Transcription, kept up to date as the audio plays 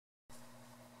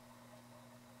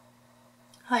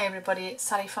Hi everybody, it's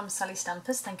Sally from Sally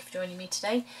Stampers. Thank you for joining me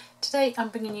today. Today I'm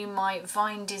bringing you my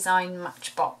Vine Design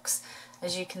Matchbox.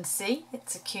 As you can see,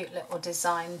 it's a cute little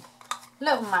design,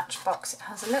 little matchbox. It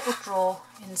has a little drawer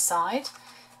inside.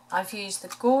 I've used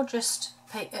the gorgeous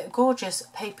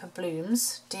paper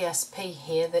blooms DSP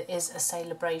here, that is a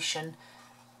celebration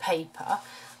paper.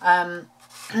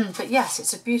 But yes,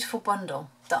 it's a beautiful bundle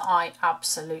that I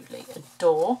absolutely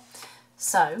adore.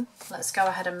 So let's go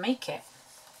ahead and make it.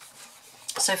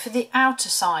 So for the outer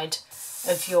side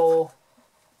of your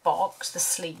box, the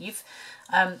sleeve,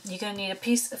 you're going to need a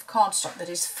piece of cardstock that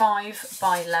is 5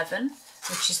 by 11,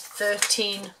 which is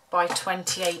 13 by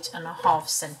 28.5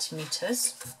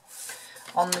 centimetres.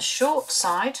 On the short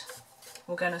side,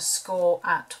 we're going to score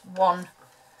at 1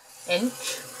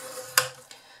 inch.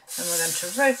 Then we're going to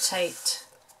rotate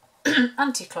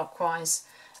anti-clockwise,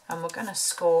 and we're going to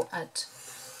score at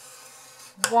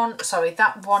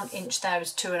that 1 inch there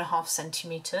is 2.5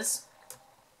 centimetres.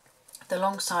 The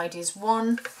long side is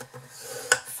 1,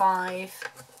 5,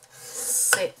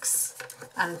 6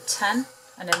 and 10,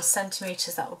 and then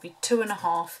centimetres that will be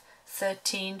 2.5,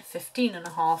 13,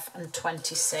 15.5 and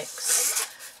 26.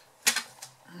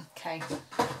 Okay.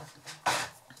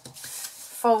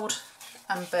 Fold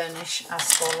and burnish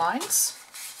as 4 lines.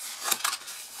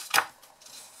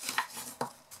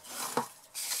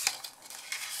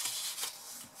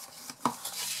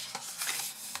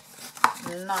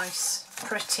 Nice,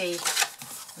 pretty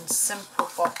and simple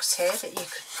box here that you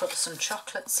could put some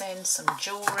chocolates in, some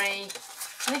jewellery,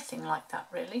 anything like that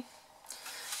really.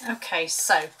 Okay,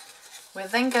 so we're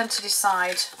then going to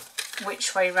decide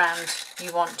which way round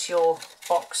you want your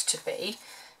box to be.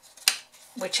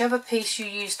 Whichever piece you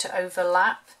use to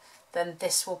overlap, then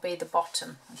this will be the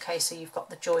bottom. Okay, so you've got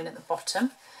the join at the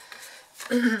bottom.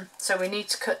 So we need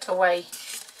to cut away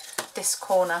this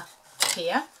corner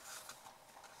here,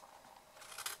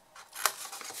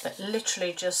 but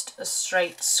literally just a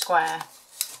straight square.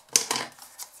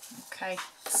 Okay,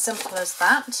 simple as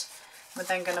that. We're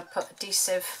then going to put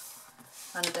adhesive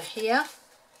under here,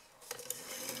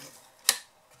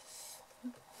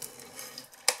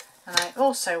 and I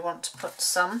also want to put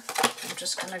some, I'm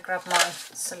just going to grab my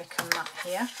silicone mat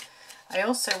here, I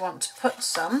also want to put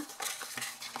some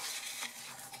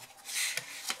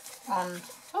on,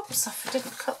 oops, I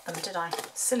didn't cut them, did I?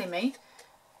 Silly me.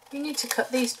 You need to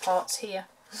cut these parts here.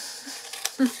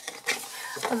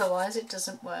 Otherwise it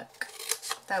doesn't work.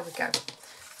 There we go.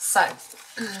 So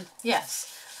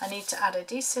yes, I need to add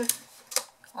adhesive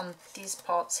on these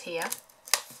parts here,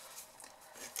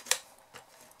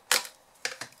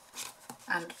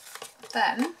 and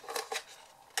then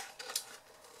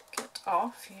get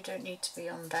off, you don't need to be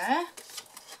on there.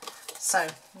 So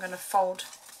I'm going to fold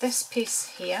this piece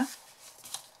here,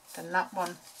 then that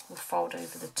one will fold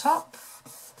over the top.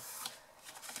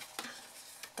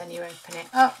 Then you open it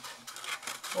up,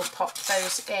 we'll pop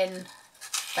those in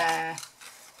there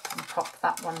and pop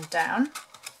that one down,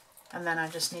 and then I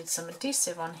just need some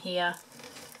adhesive on here,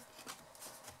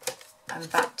 and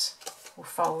that will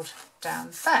fold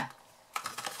down there.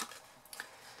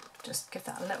 Just give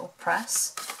that a little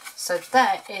press. So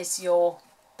there is your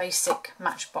basic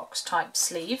Matchbox type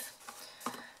sleeve.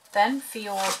 Then for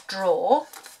your drawer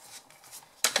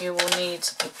you will need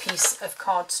a piece of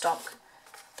cardstock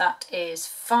that is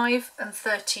 5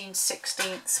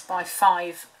 13/16 by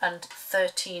 5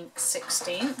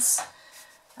 13/16,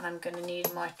 and I'm going to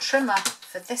need my trimmer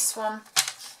for this one,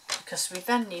 because we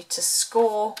then need to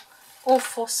score all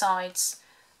 4 sides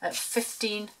at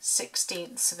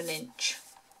 15/16 of an inch,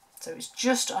 so it's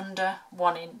just under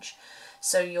 1 inch.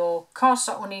 So your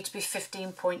cardstock will need to be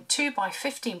 15.2 by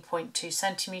 15.2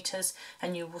 centimetres,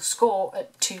 and you will score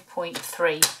at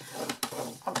 2.3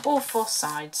 on all 4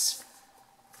 sides.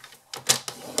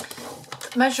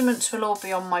 Measurements will all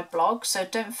be on my blog, so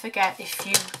don't forget, if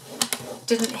you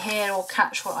didn't hear or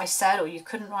catch what I said, or you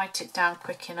couldn't write it down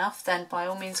quick enough, then by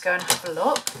all means go and have a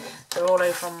look. They're all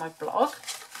over on my blog.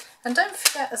 And don't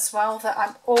forget as well that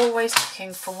I'm always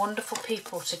looking for wonderful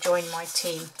people to join my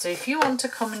team. So if you want to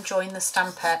come and join the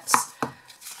Stampettes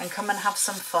and come and have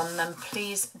some fun, then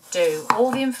please do.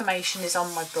 All the information is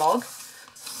on my blog,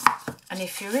 and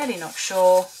if you're really not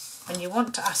sure and you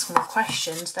want to ask more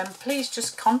questions, then please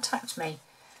just contact me.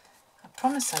 I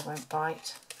promise I won't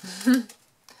bite.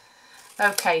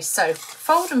 Okay, so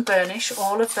fold and burnish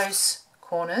all of those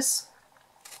corners,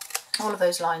 all of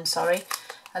those lines, sorry,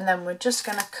 and then we're just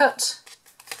going to cut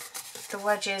the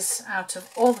wedges out of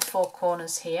all the 4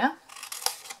 corners here.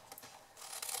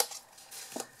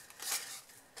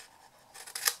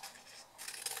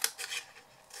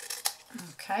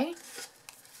 Okay,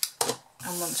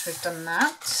 and once we've done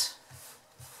that,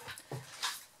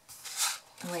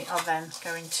 we are then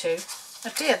going to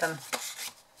adhere them.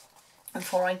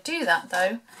 Before I do that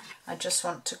though, I just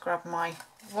want to grab my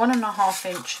 1.5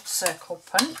 inch circle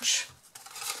punch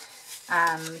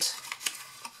and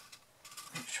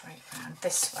which way around?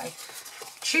 This way.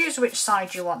 Choose which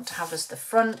side you want to have as the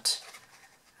front,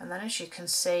 and then as you can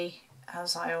see,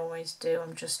 as I always do,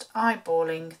 I'm just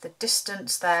eyeballing the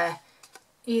distance there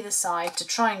either side to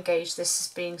try and gauge this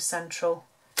as being central,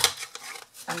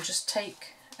 and just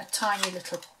take a tiny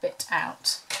little bit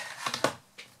out.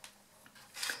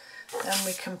 Then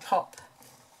we can pop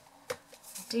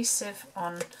adhesive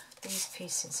on these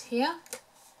pieces here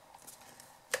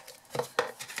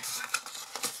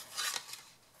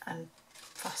and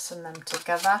fasten them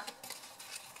together.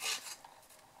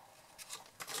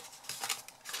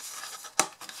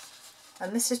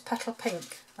 And this is Petal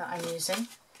Pink that I'm using,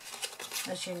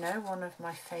 as you know, one of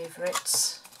my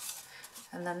favourites.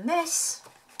 And then this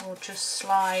will just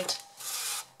slide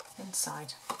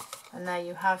inside, and there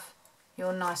you have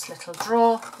your nice little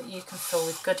drawer that you can fill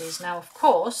with goodies. Now of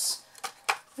course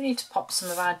we need to pop some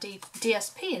of our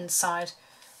DSP inside,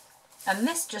 and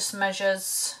this just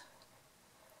measures,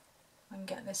 I can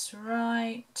get this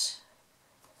right,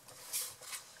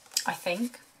 I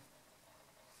think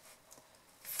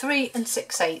 3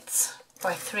 6/8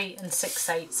 by 3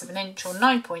 6/8 of an inch, or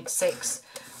 9.6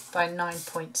 by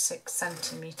 9.6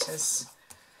 centimetres.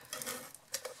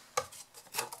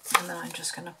 And then I'm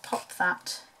just going to pop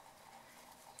that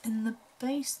in the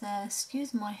base there.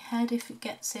 Excuse my head if it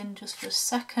gets in just for a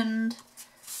second.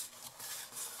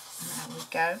 There we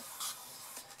go.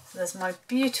 There's my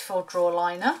beautiful drawer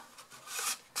liner.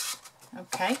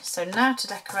 Okay, so now to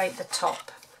decorate the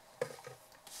top.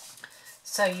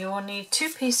 So you will need 2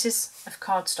 pieces of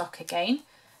cardstock again.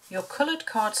 Your coloured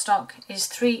cardstock is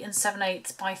 3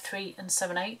 7/8 by 3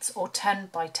 7/8 or 10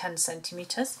 by 10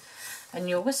 centimetres, and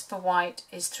your Whisper White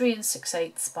is 3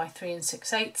 6/8 by 3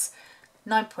 6/8,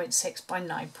 9.6 by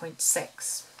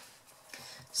 9.6.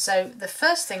 So the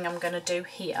first thing I'm going to do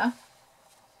here,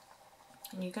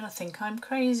 and you're going to think I'm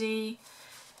crazy,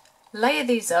 layer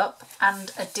these up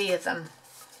and adhere them.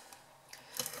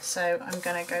 So I'm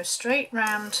going to go straight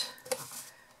round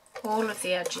all of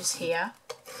the edges here,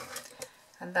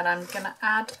 and then I'm going to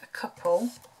add a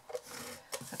couple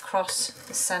across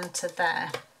the centre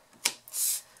there.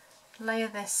 Layer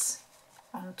this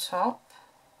on top.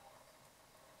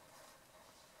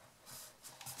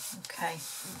 Okay.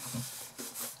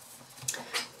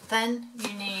 Then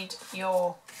you need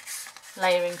your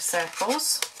layering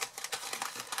circles.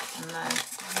 And then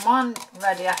one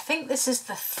ready. I think this is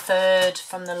the 3rd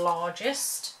from the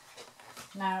largest.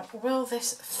 Now, will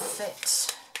this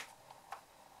fit?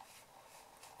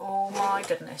 Oh my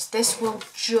goodness, this will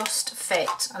just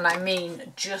fit, and I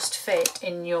mean just fit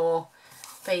in your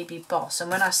baby boss.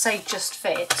 And when I say just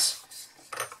fit,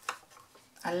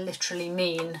 I literally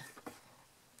mean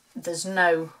there's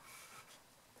no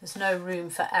room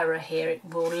for error here. It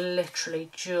will literally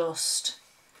just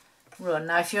run.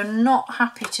 Now if you're not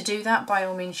happy to do that, by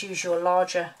all means use your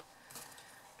larger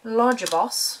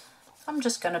boss. I'm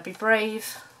just going to be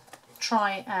brave,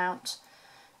 try it out.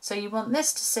 So you want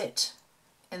this to sit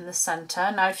in the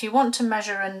centre. Now if you want to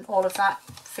measure and all of that,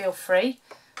 feel free,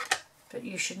 but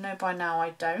you should know by now I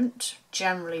don't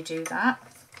generally do that.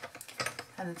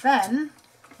 And then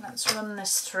let's run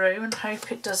this through and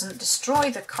hope it doesn't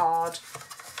destroy the card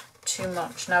too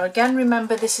much. Now again,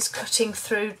 remember this is cutting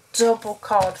through double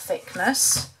card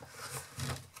thickness.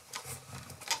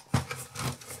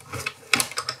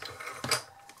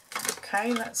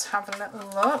 Okay, let's have a little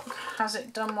look. Has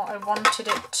it done what I wanted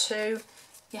it to?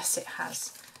 Yes, it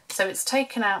has. So it's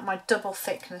taken out my double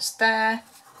thickness there.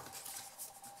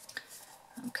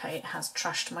 Okay, it has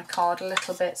trashed my card a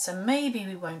little bit, so maybe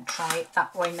we won't try it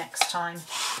that way next time.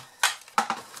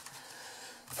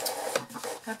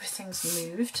 Everything's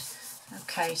moved.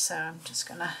 Okay, so I'm just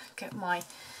going to get my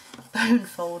bone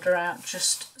folder out,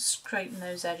 just scraping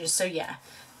those edges. So yeah,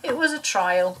 it was a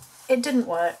trial. It didn't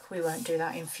work. We won't do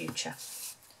that in future.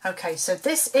 Okay, so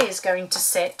this is going to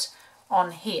sit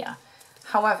on here.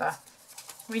 However,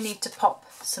 we need to pop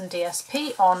some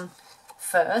DSP on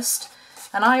first,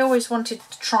 and I always wanted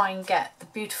to try and get the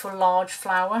beautiful large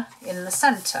flower in the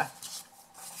centre.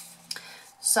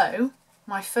 So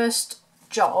my first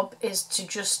job is to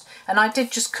just, and I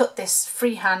did just cut this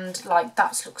freehand, like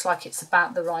that looks like it's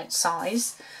about the right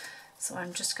size. So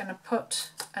I'm just going to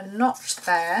put a notch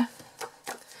there,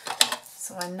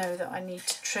 so I know that I need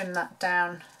to trim that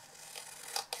down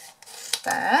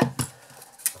there.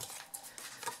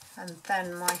 And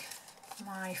then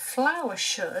my flower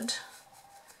should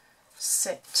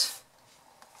sit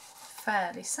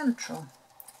fairly central.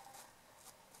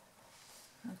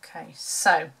 Okay,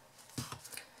 so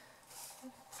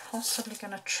possibly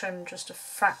going to trim just a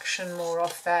fraction more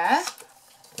off there.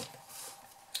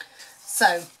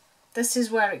 So this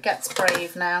is where it gets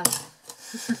brave now.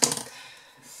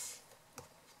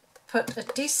 Put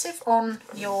adhesive on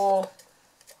your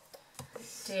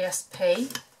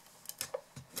DSP.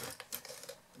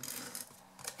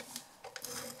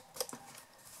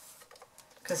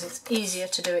 Because it's easier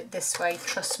to do it this way,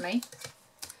 trust me.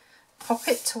 Pop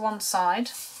it to one side,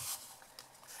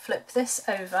 flip this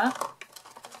over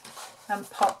and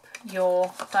pop your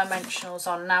dimensionals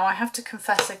on. Now I have to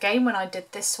confess again, when I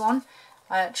did this one,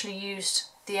 I actually used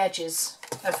the edges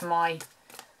of my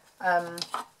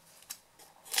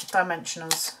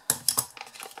dimensionals.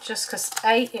 Just because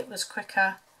A, it was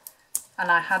quicker and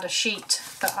I had a sheet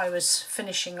that I was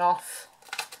finishing off.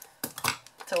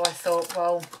 So I thought,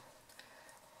 well,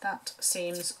 that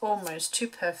seems almost too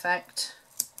perfect.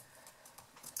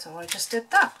 So I just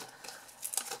did that.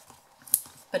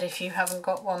 But if you haven't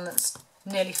got one that's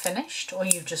nearly finished, or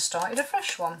you've just started a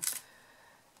fresh one,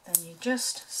 then you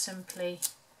just simply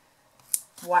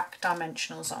whack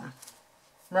dimensionals on.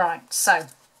 Right, so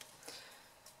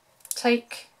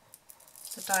take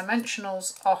the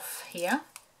dimensionals off here.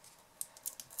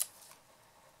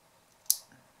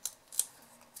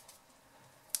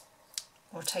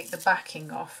 Or take the backing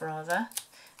off rather.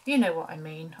 You know what I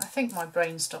mean. I think my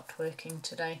brain stopped working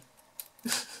today.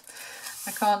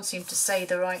 I can't seem to say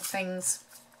the right things.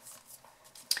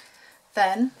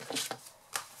 Then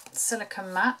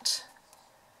silicone matte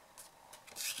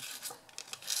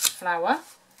flower.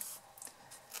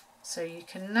 So you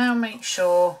can now make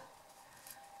sure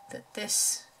that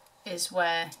this is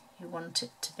where you want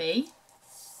it to be.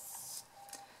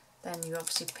 Then you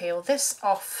obviously peel this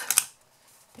off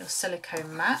your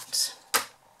silicone mat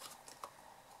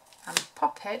and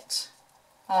pop it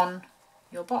on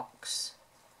your box.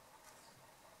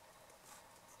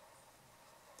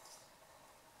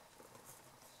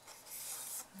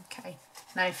 Okay,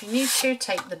 now if you need to,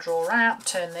 take the drawer out,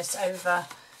 turn this over,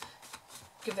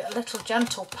 give it a little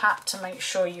gentle pat to make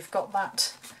sure you've got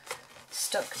that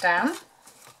stuck down.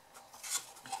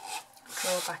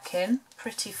 Draw back in,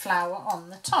 pretty flower on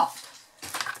the top.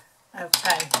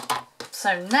 Okay.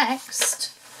 So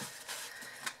next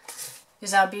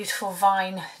is our beautiful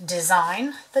vine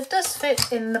design that does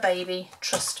fit in the baby,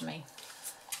 trust me.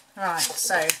 Right,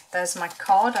 so there's my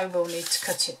card. I will need to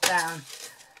cut it down.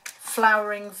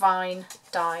 Flowering vine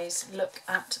dies. Look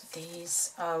at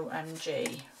these.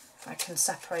 OMG. If I can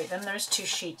separate them. There's two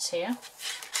sheets here.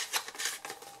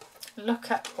 Look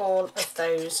at all of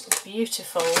those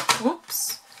beautiful,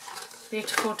 whoops,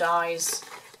 beautiful dies.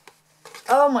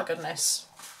 Oh my goodness.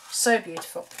 So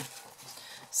beautiful.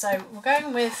 So we're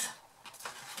going with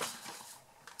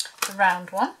the round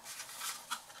one.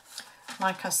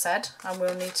 Like I said, I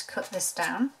will need to cut this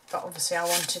down, but obviously I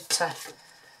wanted to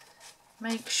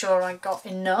make sure I got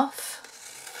enough.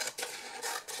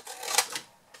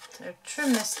 So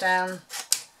trim this down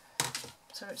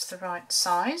so it's the right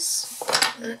size.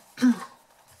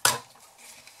 Pop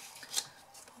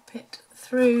it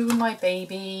through my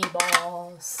baby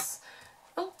boss.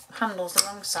 Oh, handle's the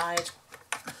wrong side.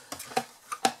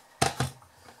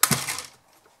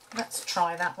 Let's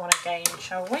try that one again,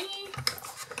 shall we?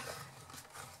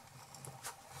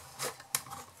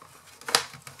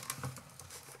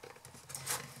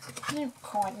 I don't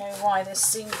quite know why this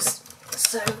seems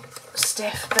so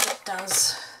stiff, but it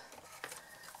does.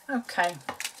 Okay.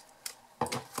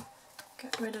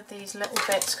 Get rid of these little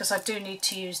bits because I do need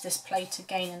to use this plate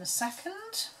again in a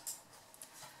second.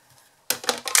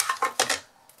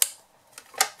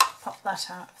 Pop that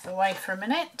out of the way for a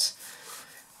minute,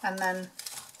 and then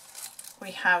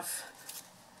we have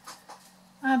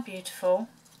our beautiful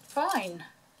vine,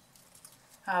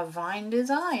 our vine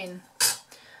design.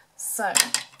 So,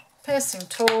 piercing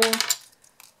tool,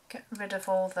 get rid of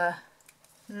all the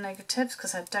negatives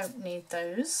because I don't need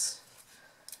those.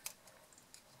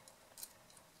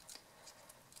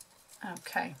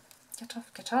 Okay,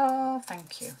 get off,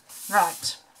 thank you.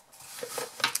 Right,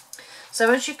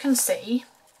 so as you can see,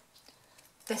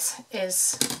 this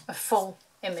is a full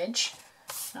image.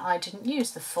 Now, I didn't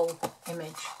use the full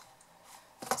image.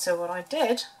 So what I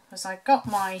did was I got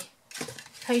my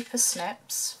paper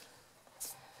snips,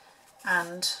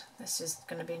 and this is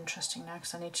going to be interesting now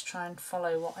because I need to try and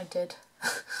follow what I did.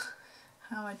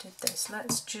 How I did this.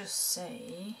 Let's just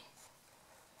see.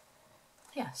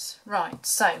 Yes, right,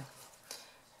 so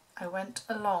I went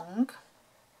along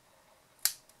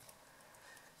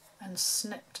and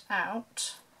snipped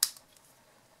out.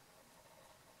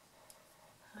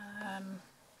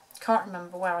 Can't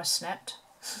remember where I snipped.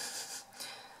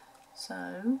 So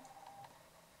So,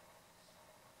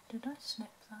 did I snip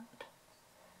that?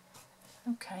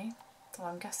 Okay, so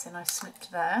I'm guessing I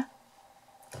snipped there,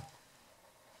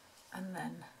 and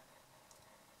then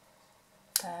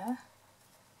there,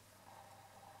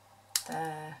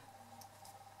 there,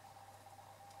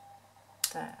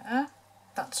 there.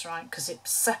 That's right, because it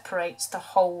separates the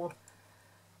whole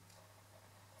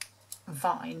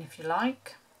vine, if you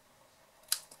like.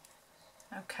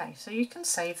 Okay, so you can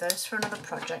save those for another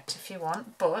project if you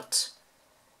want, but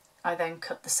I then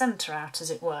cut the centre out,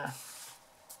 as it were.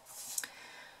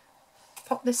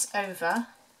 Pop this over,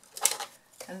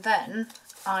 and then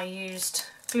I used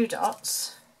glue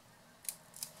dots,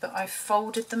 but I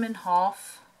folded them in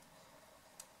half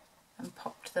and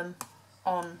popped them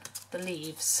on the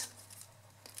leaves.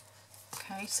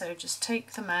 Okay, so just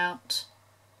take them out,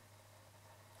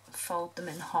 fold them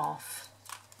in half.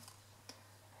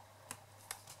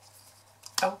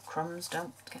 Oh crumbs,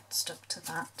 don't get stuck to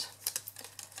that.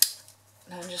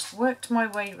 And I just worked my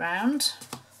way round.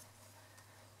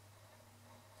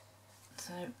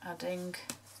 So adding,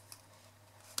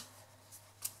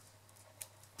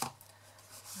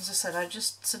 as I said, I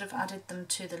just sort of added them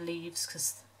to the leaves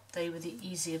because they were the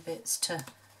easier bits to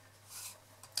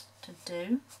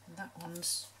do. That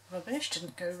one's rubbish,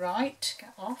 didn't go right,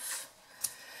 get off.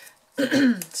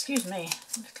 Excuse me,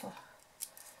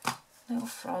 little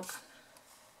frog.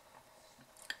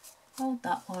 Hold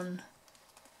that one,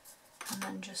 and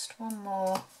then just one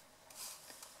more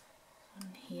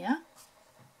on here.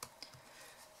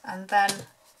 And then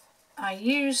I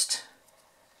used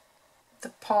the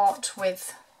part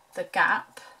with the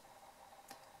gap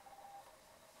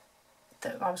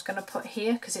that I was going to put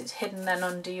here because it's hidden then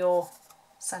under your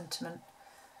sentiment.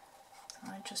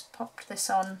 I just popped this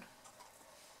on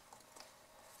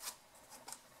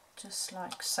just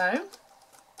like so.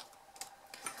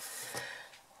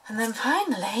 And then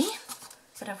finally,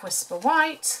 a bit of Whisper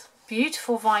White,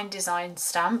 beautiful vine design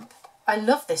stamp. I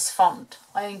love this font,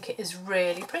 I think it is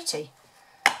really pretty.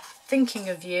 Thinking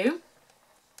of you,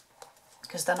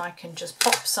 because then I can just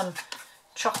pop some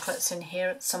chocolates in here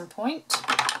at some point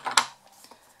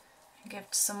and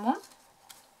give to someone.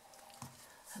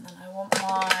 And then I want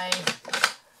my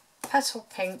petal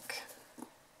pink.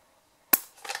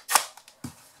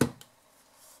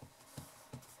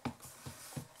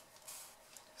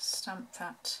 Stamp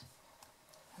that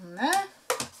on there.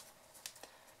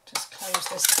 Just close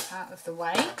this out of the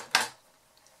way.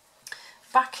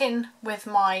 Back in with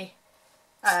my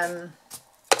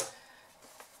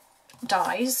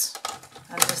dies,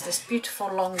 and there's this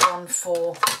beautiful long one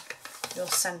for your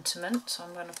sentiment, so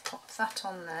I'm going to pop that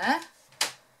on there.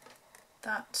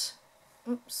 That,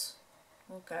 oops,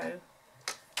 will go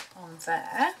on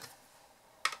there,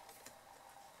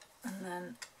 and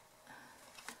then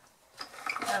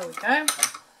there we go.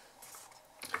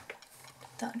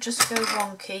 That just go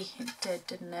wonky. It did,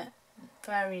 didn't it?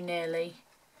 Very nearly.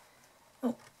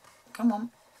 Oh, come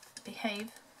on,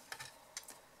 behave.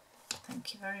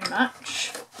 Thank you very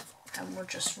much. And we'll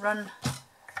just run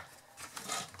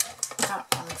that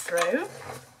one through.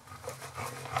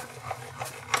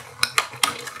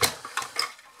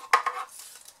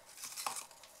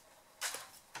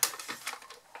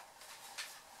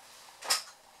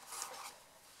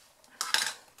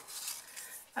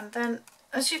 And then,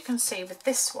 as you can see with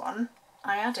this one,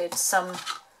 I added some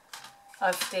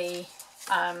of the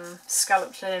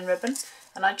scalloped linen ribbon,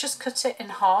 and I just cut it in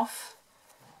half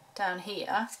down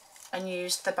here and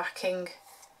used the backing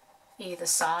either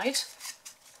side.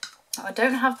 I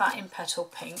don't have that in petal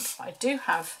pink, but I do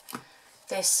have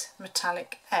this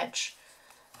metallic edge,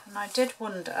 and I did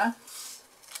wonder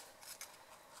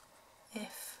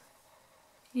if,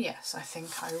 yes, I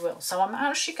think I will. So I'm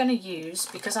actually going to use,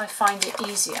 because I find it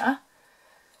easier,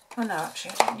 oh no,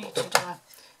 actually I don't need to, do I?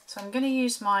 So I'm going to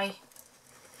use my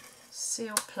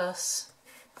Seal Plus,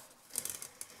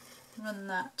 run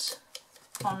that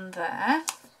on there,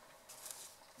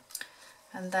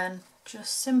 and then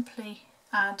just simply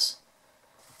add,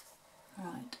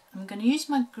 right, I'm going to use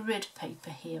my grid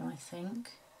paper here, I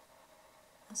think,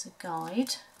 as a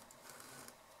guide.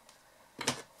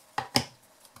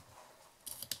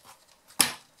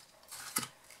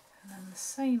 And then the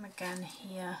same again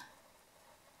here,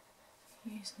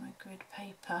 use my grid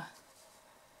paper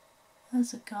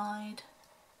as a guide.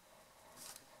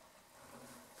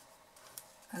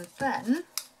 And then,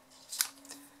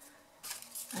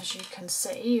 as you can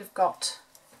see, you've got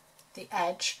the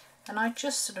edge, and I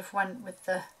just sort of went with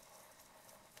the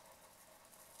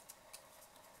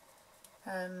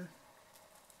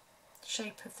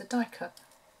shape of the die cut,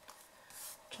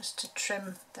 just to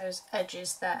trim those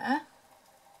edges there.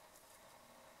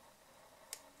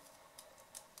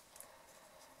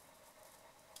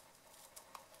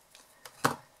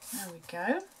 There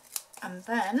we go. And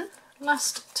then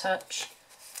last touch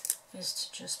is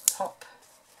to just pop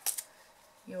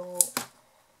your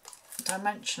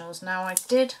dimensionals. Now I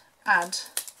did add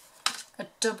a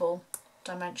double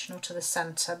dimensional to the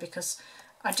centre because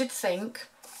I did think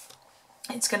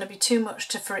it's going to be too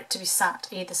much for it to be sat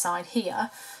either side here,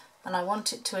 and I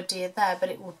want it to adhere there, but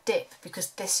it will dip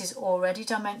because this is already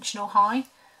dimensional high.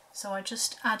 So I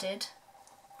just added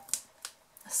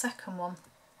a second one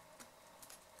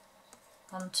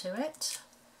onto it.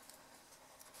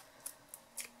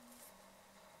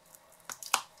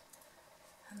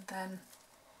 And then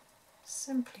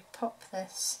simply pop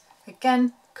this,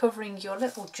 again covering your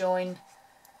little join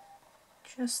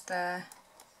just there.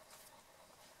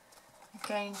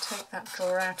 Again, take that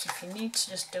drawer out if you need to,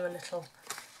 just do a little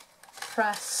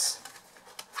press.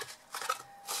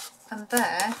 And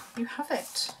there you have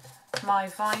it, my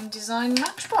Vine Design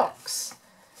Matchbox.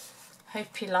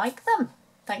 Hope you like them.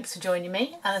 Thanks for joining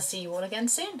me, and I'll see you all again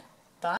soon.